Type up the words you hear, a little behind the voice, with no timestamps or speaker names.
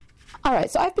All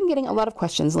right, so I've been getting a lot of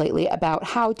questions lately about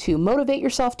how to motivate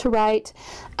yourself to write,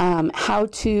 how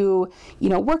to,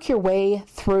 work your way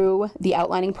through the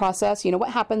outlining process. What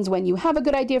happens when you have a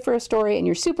good idea for a story and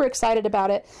you're super excited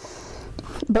about it,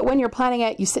 but when you're planning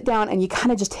it, you sit down and you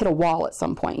kind of just hit a wall at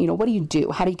some point. What do you do?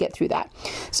 How do you get through that?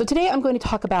 So today I'm going to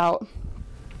talk about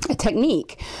a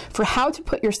technique for how to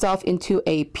put yourself into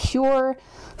a pure,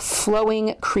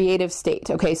 flowing, creative state,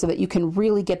 okay, so that you can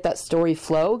really get that story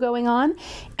flow going on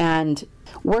and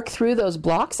work through those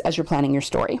blocks as you're planning your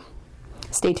story.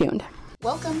 Stay tuned.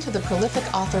 Welcome to the Prolific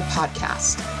Author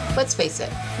Podcast. Let's face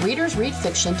it, readers read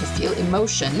fiction to feel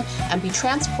emotion and be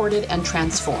transported and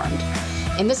transformed.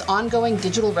 In this ongoing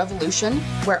digital revolution,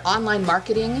 where online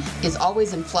marketing is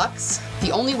always in flux,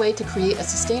 the only way to create a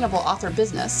sustainable author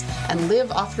business and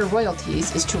live off your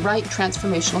royalties is to write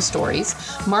transformational stories,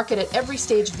 market at every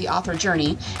stage of the author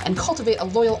journey, and cultivate a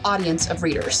loyal audience of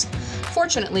readers.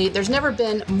 Fortunately, there's never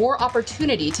been more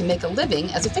opportunity to make a living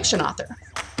as a fiction author.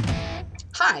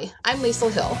 Hi, I'm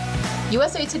Liesl Hill,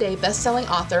 USA Today bestselling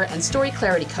author and story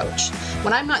clarity coach.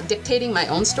 When I'm not dictating my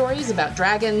own stories about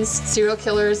dragons, serial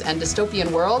killers, and dystopian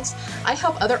worlds, I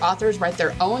help other authors write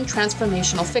their own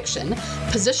transformational fiction,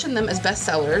 position them as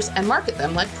bestsellers, and market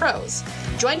them like pros.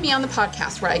 Join me on the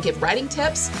podcast where I give writing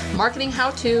tips, marketing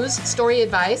how-tos, story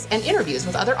advice, and interviews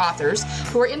with other authors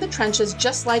who are in the trenches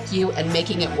just like you and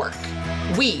making it work.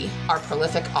 We are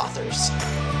prolific authors.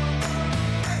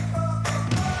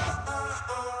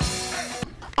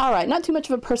 All right, not too much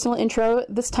of a personal intro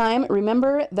this time.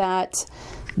 Remember that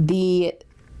the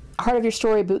Heart of Your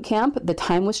Story Bootcamp, the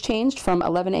time was changed from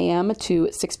 11 a.m.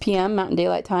 to 6 p.m. Mountain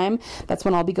Daylight Time. That's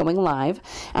when I'll be going live.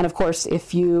 And of course,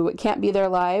 if you can't be there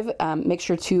live, make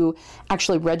sure to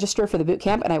actually register for the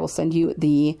bootcamp, and I will send you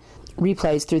the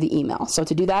replays through the email. So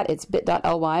to do that, it's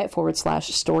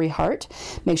bit.ly/storyheart.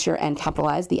 Make sure and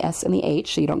capitalize the S and the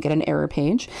H so you don't get an error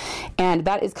page. And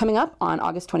that is coming up on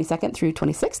August 22nd through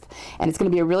 26th. And it's going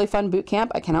to be a really fun boot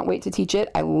camp. I cannot wait to teach it.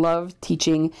 I love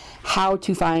teaching how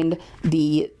to find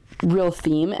the real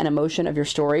theme and emotion of your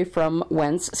story, from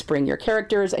whence spring your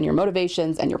characters and your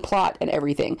motivations and your plot and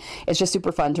everything. It's just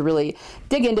super fun to really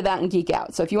dig into that and geek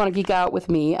out. So if you want to geek out with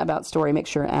me about story, make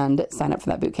sure and sign up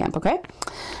for that bootcamp, okay?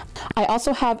 I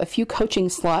also have a few coaching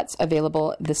slots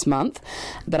available this month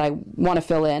that I want to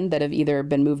fill in that have either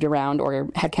been moved around or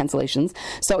had cancellations.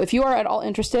 So if you are at all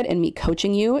interested in me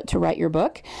coaching you to write your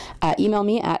book, email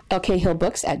me at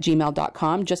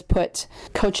lkhillbooks@gmail.com. Just put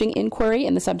coaching inquiry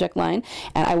in the subject line,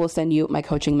 and I will send you my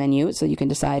coaching menu so you can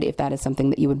decide if that is something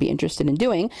that you would be interested in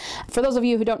doing. For those of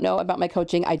you who don't know about my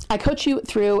coaching, I coach you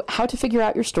through how to figure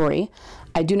out your story.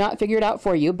 I do not figure it out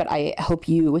for you, but I help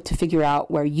you to figure out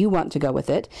where you want to go with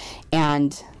it.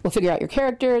 And we'll figure out your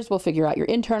characters, we'll figure out your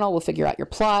internal, we'll figure out your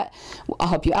plot. I'll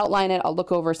help you outline it. I'll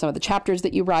look over some of the chapters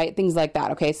that you write, things like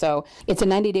that. Okay, so it's a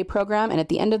 90-day program, and at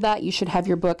the end of that, you should have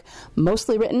your book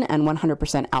mostly written and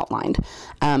 100% outlined.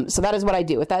 So that is what I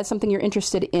do. If that is something you're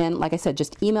interested in, like I said,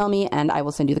 just email me and I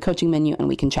will send you the coaching menu and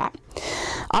we can chat.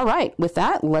 All right, with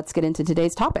that, let's get into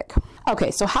today's topic.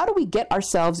 Okay, so how do we get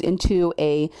ourselves into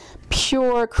a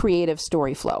pure creative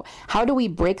story flow? How do we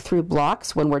break through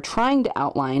blocks when we're trying to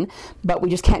outline, but we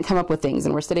just can't come up with things,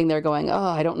 and we're sitting there going, oh,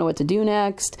 I don't know what to do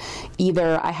next.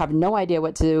 Either I have no idea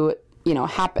what to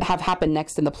have happen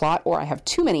next in the plot, or I have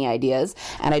too many ideas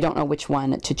and I don't know which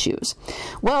one to choose.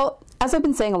 Well, as I've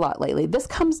been saying a lot lately, this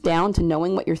comes down to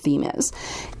knowing what your theme is.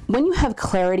 When you have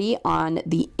clarity on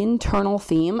the internal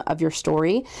theme of your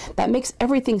story, that makes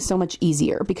everything so much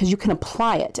easier because you can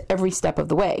apply it every step of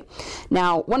the way.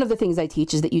 Now, one of the things I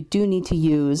teach is that you do need to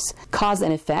use cause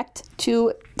and effect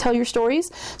to tell your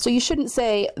stories. So you shouldn't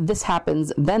say this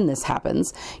happens, then this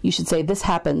happens. You should say this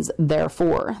happens,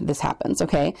 therefore this happens,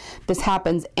 okay? This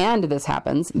happens and this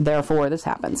happens, therefore this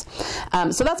happens.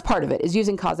 So that's part of it, is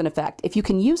using cause and effect. If you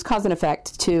can use cause and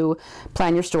effect to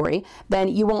plan your story, then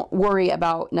you won't worry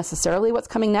about necessarily what's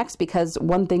coming next, because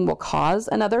one thing will cause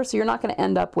another. So you're not going to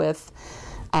end up with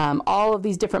all of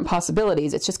these different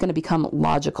possibilities. It's just going to become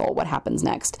logical what happens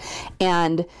next.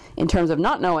 And in terms of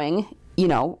not knowing,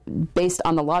 based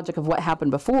on the logic of what happened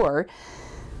before,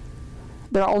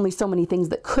 there are only so many things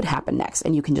that could happen next,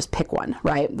 and you can just pick one,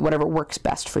 right? Whatever works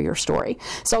best for your story.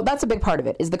 So that's a big part of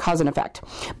it, is the cause and effect.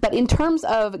 But in terms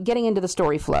of getting into the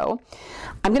story flow,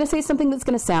 I'm going to say something that's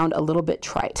going to sound a little bit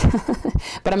trite,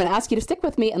 but I'm going to ask you to stick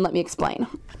with me and let me explain.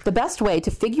 The best way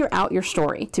to figure out your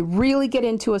story, to really get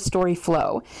into a story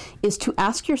flow, is to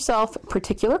ask yourself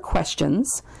particular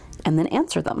questions and then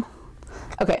answer them.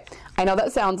 Okay, I know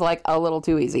that sounds like a little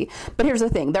too easy, but here's the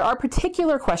thing. There are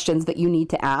particular questions that you need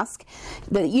to ask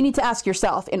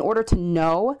yourself in order to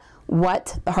know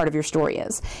what the heart of your story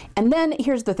is. And then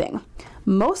here's the thing.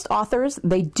 Most authors,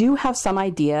 they do have some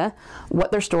idea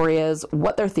what their story is,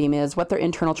 what their theme is, what their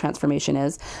internal transformation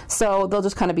is. So they'll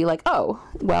just kind of be like, oh,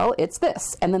 well, it's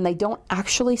this. And then they don't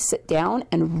actually sit down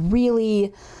and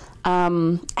really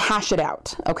hash it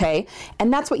out, okay?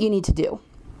 And that's what you need to do.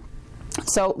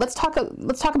 So let's talk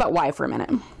about why for a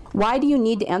minute. Why do you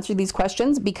need to answer these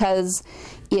questions? Because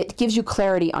it gives you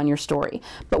clarity on your story.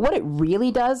 But what it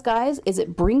really does, guys, is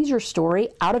it brings your story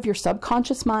out of your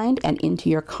subconscious mind and into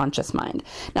your conscious mind.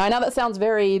 Now, I know that sounds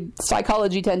very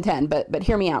psychology 10-10, but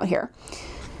hear me out here.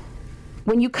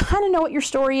 When you kind of know what your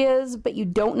story is, but you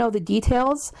don't know the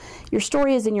details, your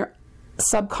story is in your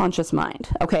subconscious mind,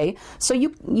 okay? So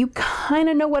you kind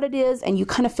of know what it is and you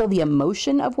kind of feel the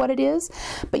emotion of what it is,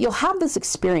 but you'll have this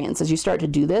experience as you start to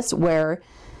do this where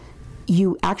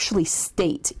you actually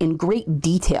state in great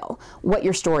detail what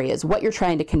your story is, what you're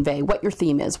trying to convey, what your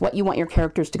theme is, what you want your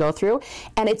characters to go through,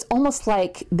 and it's almost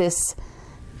like this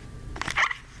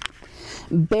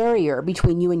barrier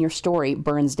between you and your story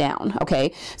burns down,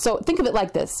 okay? So think of it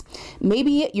like this.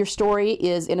 Maybe your story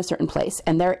is in a certain place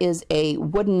and there is a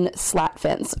wooden slat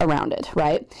fence around it,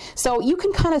 right? So you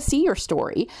can kind of see your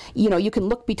story. You know, you can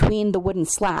look between the wooden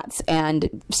slats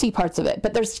and see parts of it,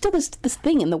 but there's still this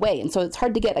thing in the way. And so it's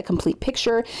hard to get a complete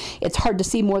picture. It's hard to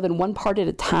see more than one part at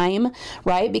a time,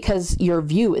 right? Because your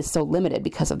view is so limited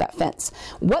because of that fence.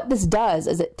 What this does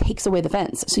is it takes away the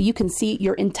fence so you can see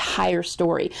your entire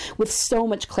story with so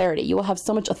much clarity. You will have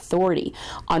so much authority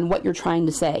on what you're trying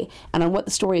to say and on what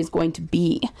the story is going to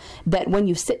be that when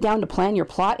you sit down to plan your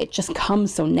plot, it just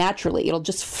comes so naturally. It'll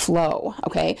just flow,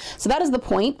 okay? So that is the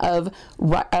point of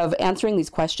answering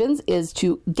these questions, is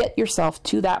to get yourself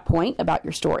to that point about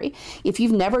your story. If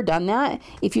you've never done that,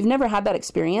 if you've never had that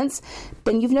experience,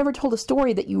 then you've never told a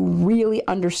story that you really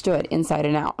understood inside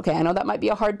and out. Okay, I know that might be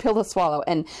a hard pill to swallow,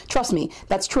 and trust me,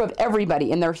 that's true of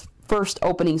everybody in their first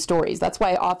opening stories. That's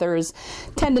why authors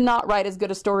tend to not write as good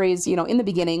as stories, you know, in the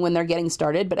beginning when they're getting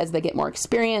started, but as they get more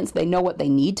experience, they know what they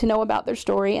need to know about their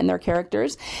story and their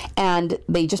characters, and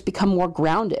they just become more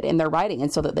grounded in their writing,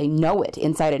 and so that they know it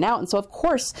inside and out. And so of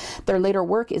course their later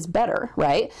work is better,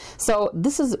 right? So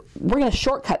we're going to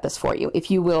shortcut this for you. If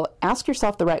you will ask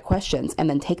yourself the right questions and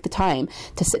then take the time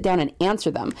to sit down and answer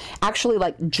them, actually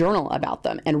like journal about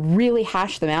them and really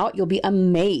hash them out, you'll be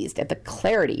amazed at the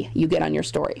clarity you get on your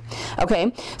story.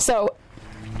 Okay, so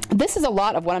this is a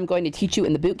lot of what I'm going to teach you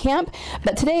in the boot camp,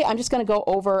 but today I'm just going to go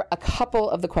over a couple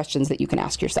of the questions that you can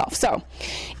ask yourself. So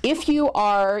if you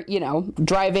are,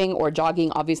 driving or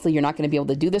jogging, obviously you're not going to be able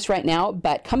to do this right now,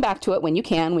 but come back to it when you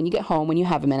can, when you get home, when you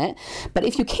have a minute. But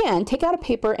if you can, take out a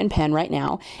paper and pen right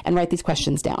now and write these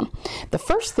questions down. The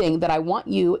first thing that I want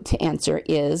you to answer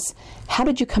is, how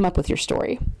did you come up with your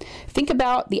story? Think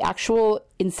about the actual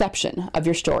inception of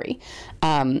your story.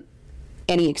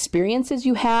 Any experiences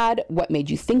you had, what made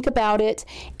you think about it,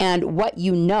 and what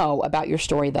you know about your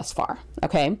story thus far.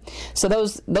 Okay, so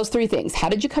those three things. How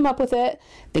did you come up with it?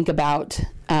 Think about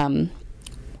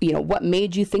what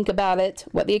made you think about it,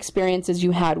 what the experiences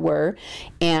you had were,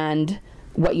 and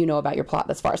what you know about your plot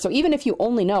thus far. So even if you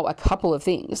only know a couple of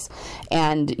things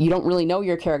and you don't really know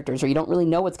your characters, or you don't really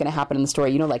know what's going to happen in the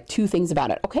story, you know like 2 things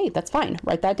about it, okay, that's fine.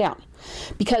 Write that down.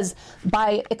 Because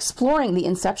by exploring the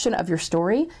inception of your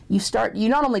story, you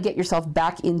not only get yourself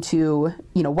back into,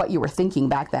 what you were thinking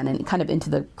back then and kind of into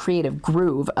the creative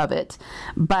groove of it,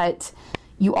 but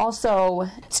you also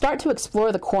start to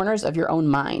explore the corners of your own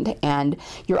mind and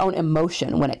your own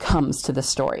emotion when it comes to the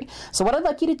story. So what I'd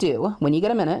like you to do when you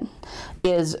get a minute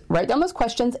is write down those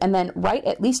questions and then write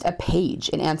at least a page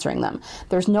in answering them.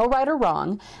 There's no right or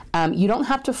wrong. You don't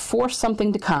have to force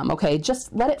something to come, okay?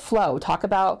 Just let it flow. Talk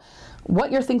about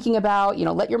what you're thinking about,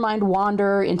 let your mind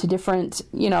wander into different,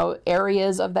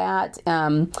 areas of that.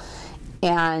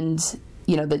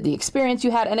 The experience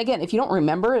you had. And again, if you don't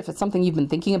remember, if it's something you've been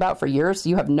thinking about for years,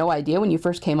 you have no idea when you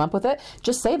first came up with it,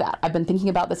 just say that. I've been thinking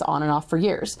about this on and off for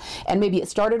years. And maybe it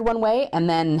started one way and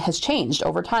then has changed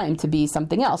over time to be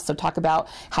something else. So talk about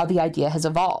how the idea has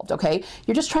evolved, okay?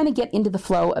 You're just trying to get into the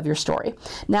flow of your story.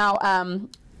 Now,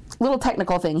 little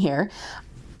technical thing here.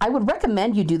 I would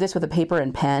recommend you do this with a paper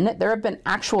and pen. There have been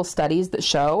actual studies that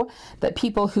show that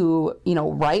people who,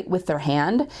 write with their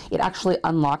hand, it actually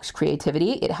unlocks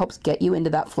creativity. It helps get you into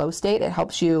that flow state. It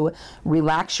helps you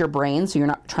relax your brain so you're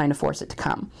not trying to force it to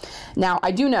come. Now,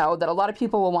 I do know that a lot of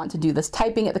people will want to do this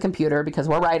typing at the computer because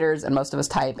we're writers and most of us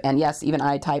type. And yes, even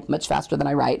I type much faster than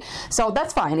I write. So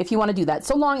that's fine if you want to do that,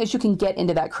 so long as you can get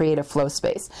into that creative flow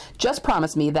space. Just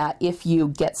promise me that if you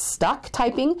get stuck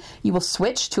typing, you will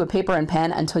switch to a paper and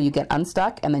pen until you get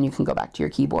unstuck, and then you can go back to your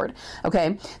keyboard.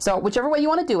 Okay? So whichever way you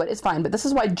want to do it is fine, but this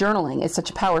is why journaling is such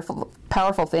a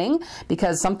powerful thing,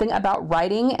 because something about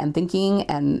writing and thinking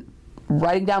and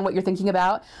writing down what you're thinking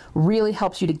about really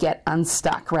helps you to get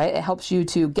unstuck, right? It helps you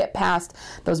to get past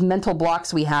those mental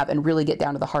blocks we have and really get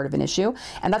down to the heart of an issue.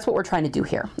 And that's what we're trying to do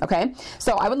here, okay?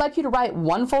 So I would like you to write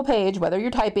one full page, whether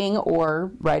you're typing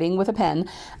or writing with a pen,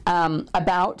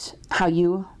 about how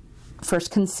you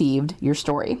first conceived your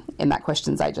story in that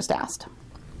questions I just asked.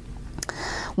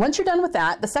 Once you're done with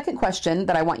that, the second question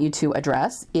that I want you to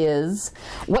address is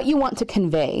what you want to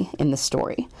convey in the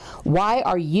story. Why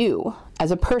are you,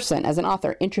 as a person, as an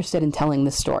author, interested in telling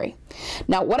this story?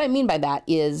 Now, what I mean by that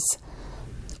is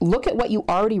look at what you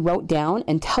already wrote down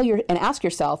and ask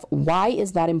yourself, why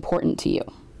is that important to you?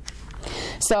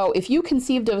 So if you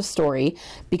conceived of a story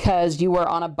because you were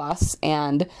on a bus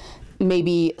and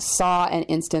maybe saw an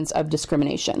instance of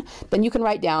discrimination, then you can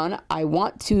write down, I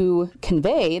want to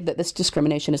convey that this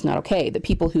discrimination is not okay. The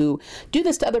people who do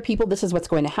this to other people, this is what's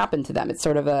going to happen to them. It's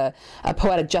sort of a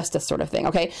poetic justice sort of thing,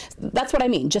 okay? That's what I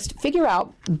mean. Just figure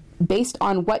out, based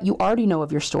on what you already know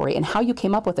of your story and how you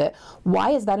came up with it,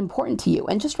 why is that important to you?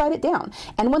 And just write it down.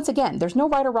 And once again, there's no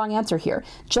right or wrong answer here.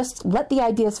 Just let the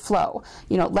ideas flow.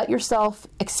 Let yourself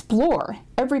explore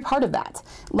every part of that.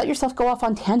 Let yourself go off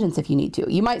on tangents if you need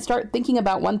to. You might start thinking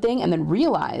about one thing and then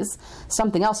realize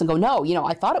something else and go, no,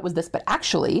 I thought it was this, but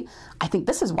actually, I think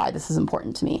this is why this is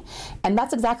important to me. And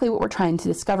that's exactly what we're trying to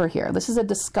discover here. This is a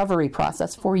discovery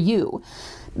process for you.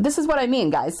 This is what I mean,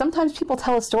 guys. Sometimes people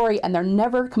tell a story and they're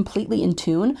never completely in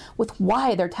tune with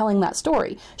why they're telling that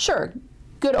story. Sure,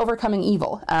 good overcoming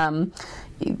evil.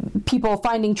 People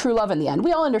finding true love in the end.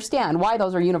 We all understand why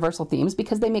those are universal themes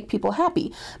because they make people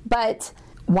happy. But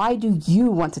why do you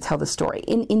want to tell the story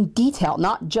in detail,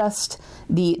 not just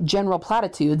the general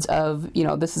platitudes of,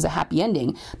 this is a happy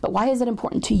ending, but why is it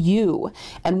important to you?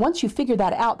 And once you figure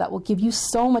that out, that will give you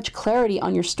so much clarity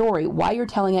on your story, why you're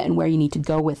telling it and where you need to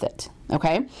go with it.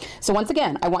 Okay? So once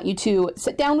again, I want you to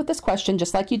sit down with this question,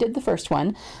 just like you did the first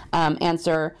one,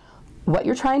 answer what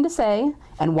you're trying to say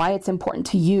and why it's important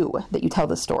to you that you tell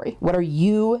this story. What are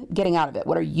you getting out of it?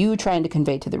 What are you trying to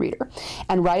convey to the reader?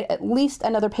 And write at least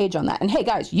another page on that. And hey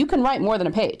guys, you can write more than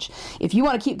a page. If you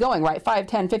want to keep going, write 5,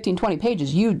 10, 15, 20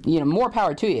 pages, more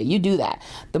power to you. You do that.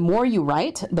 The more you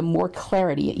write, the more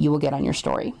clarity you will get on your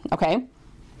story. Okay?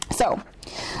 So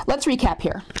let's recap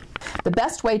here. The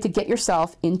best way to get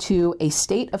yourself into a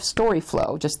state of story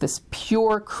flow, just this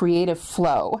pure creative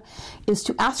flow, is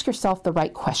to ask yourself the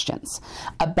right questions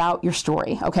about your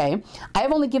story, okay? I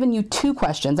have only given you 2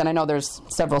 questions, and I know there's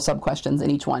several sub-questions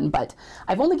in each one, but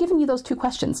I've only given you those 2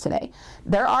 questions today.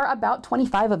 There are about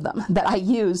 25 of them that I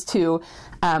use to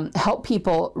help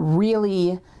people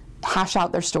really hash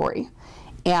out their story.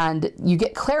 And you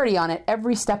get clarity on it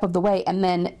every step of the way. And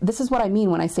then this is what I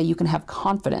mean when I say you can have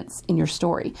confidence in your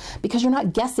story, because you're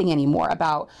not guessing anymore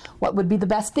about what would be the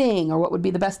best thing or what would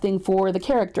be the best thing for the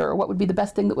character or what would be the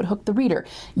best thing that would hook the reader.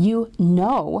 You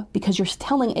know, because you're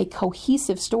telling a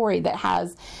cohesive story that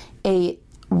has a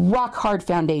rock hard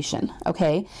foundation,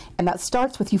 okay? And that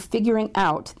starts with you figuring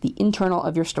out the internal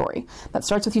of your story. That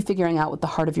starts with you figuring out what the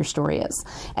heart of your story is.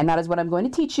 And that is what I'm going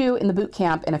to teach you in the boot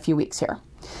camp in a few weeks here.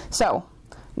 So,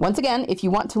 once again, if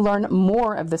you want to learn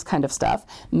more of this kind of stuff,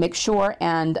 make sure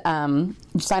and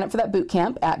sign up for that boot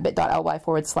camp at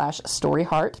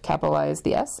bit.ly/storyheart, capitalize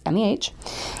the S and the H.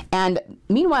 And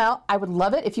meanwhile, I would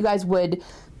love it if you guys would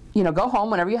go home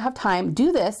whenever you have time,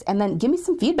 do this, and then give me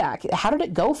some feedback. How did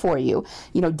it go for you?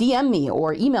 DM me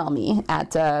or email me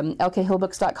at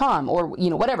lkhillbooks.com or,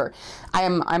 whatever.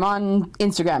 I'm on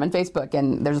Instagram and Facebook,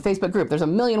 and there's a Facebook group. There's a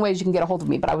million ways you can get a hold of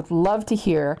me, but I would love to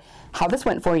hear how this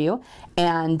went for you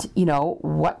and,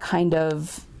 what kind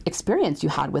of experience you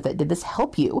had with it. Did this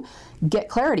help you get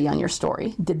clarity on your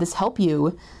story? Did this help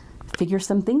you figure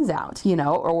some things out,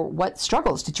 or what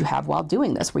struggles did you have while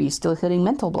doing this? Were you still hitting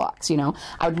mental blocks?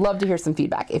 I would love to hear some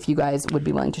feedback if you guys would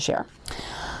be willing to share.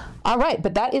 All right,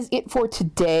 but that is it for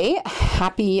today.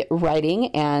 Happy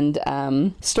writing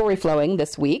and story flowing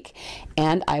this week.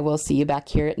 And I will see you back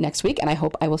here next week. And I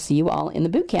hope I will see you all in the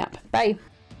boot camp. Bye.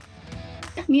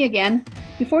 Me again.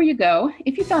 Before you go,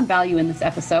 if you found value in this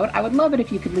episode, I would love it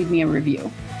if you could leave me a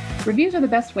review. Reviews are the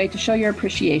best way to show your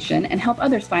appreciation and help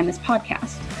others find this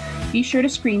podcast. Be sure to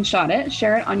screenshot it,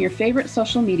 share it on your favorite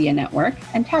social media network,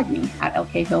 and tag me at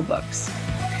LK Hill Books.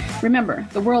 Remember,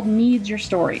 the world needs your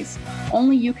stories.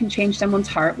 Only you can change someone's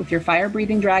heart with your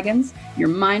fire-breathing dragons, your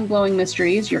mind-blowing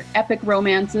mysteries, your epic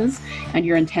romances, and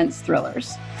your intense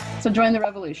thrillers. So join the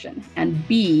revolution and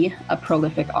be a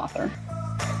prolific author.